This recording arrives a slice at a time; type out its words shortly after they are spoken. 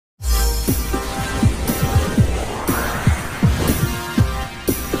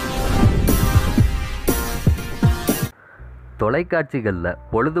தொலைக்காட்சிகளில்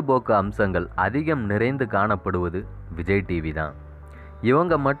பொழுதுபோக்கு அம்சங்கள் அதிகம் நிறைந்து காணப்படுவது விஜய் டிவி தான்.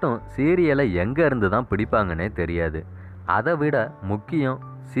 இவங்க மட்டும் சீரியலை எங்கே இருந்து தான் பிடிப்பாங்கன்னே தெரியாது. அதை விட முக்கியம்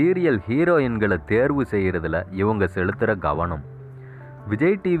சீரியல் ஹீரோயின்களை தேர்வு செய்கிறதுல இவங்க செலுத்துகிற கவனம்.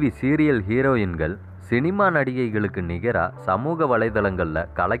 விஜய் டிவி சீரியல் ஹீரோயின்கள் சினிமா நடிகைகளுக்கு நிகராக சமூக வலைதளங்களில்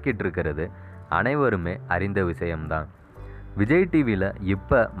கலக்கிட்டு இருக்கிறது அனைவருமே அறிந்த விஷயம்தான். விஜய் டிவியில்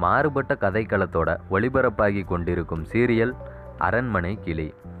இப்போ மாறுபட்ட கதைக்களத்தோட ஒளிபரப்பாகி கொண்டிருக்கும் சீரியல் அரண்மனை கிளி.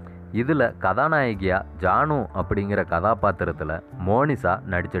 இதில் கதாநாயகியாக ஜானு அப்படிங்கிற கதாபாத்திரத்தில் மோனிஷா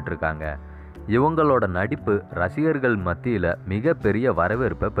நடிச்சிட்ருக்காங்க. இவங்களோட நடிப்பு ரசிகர்கள் மத்தியில் மிகப்பெரிய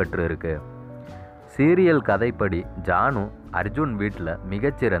வரவேற்பை பெற்றிருக்கு. சீரியல் கதைப்படி ஜானு அர்ஜுன் வீட்டில்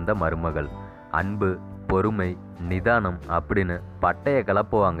மிகச்சிறந்த மருமகள். அன்பு, பொறுமை, நிதானம் அப்படின்னு பட்டையை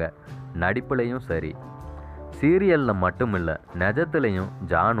கிளப்புவாங்க. நடிப்புலையும் சரி. சீரியலில் மட்டும் இல்லை, நிஜத்துலேயும்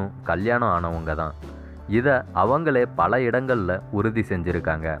ஜானு கல்யாணம் ஆனவங்க தான். இதை அவங்களே பல இடங்களில் உறுதி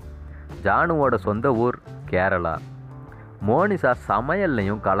செஞ்சுருக்காங்க. ஜானுவோட சொந்த ஊர் கேரளா. மோனிஷா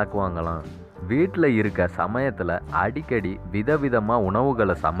சமையல்லையும் கலக்குவாங்களாம். வீட்டில் இருக்க சமயத்தில் அடிக்கடி விதவிதமாக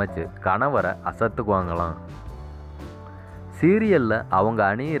உணவுகளை சமைச்சு கணவரை அசத்துக்குவாங்களாம். சீரியலில் அவங்க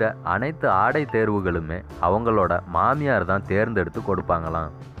அணியிற அனைத்து ஆடை தேர்வுகளுமே அவங்களோட மாமியார் தான் தேர்ந்தெடுத்து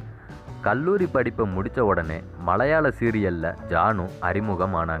கொடுப்பாங்களாம். கல்லூரி படிப்பை முடித்த உடனே மலையாள சீரியலில் ஜானு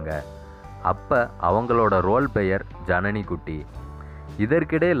அறிமுகமானாங்க. அப்போ அவங்களோட ரோல் பெயர் ஜனனி குட்டி.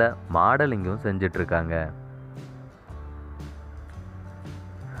 இதற்கிடையில் மாடலிங்கும் செஞ்சிட்ருக்காங்க.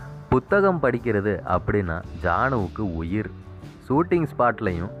 புத்தகம் படிக்கிறது அப்படின்னா ஜானுவுக்கு உயிர். ஷூட்டிங்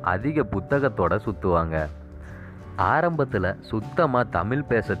ஸ்பாட்லையும் அதிக புத்தகத்தோட சுற்றுவாங்க. ஆரம்பத்தில் சுத்தமாக தமிழ்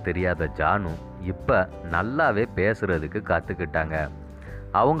பேச தெரியாத ஜானு இப்போ நல்லாவே பேசுகிறதுக்கு கற்றுக்கிட்டாங்க.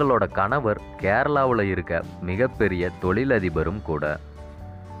 அவங்களோட கணவர் கேரளாவில் இருக்க மிகப்பெரிய தொழிலதிபரும் கூட.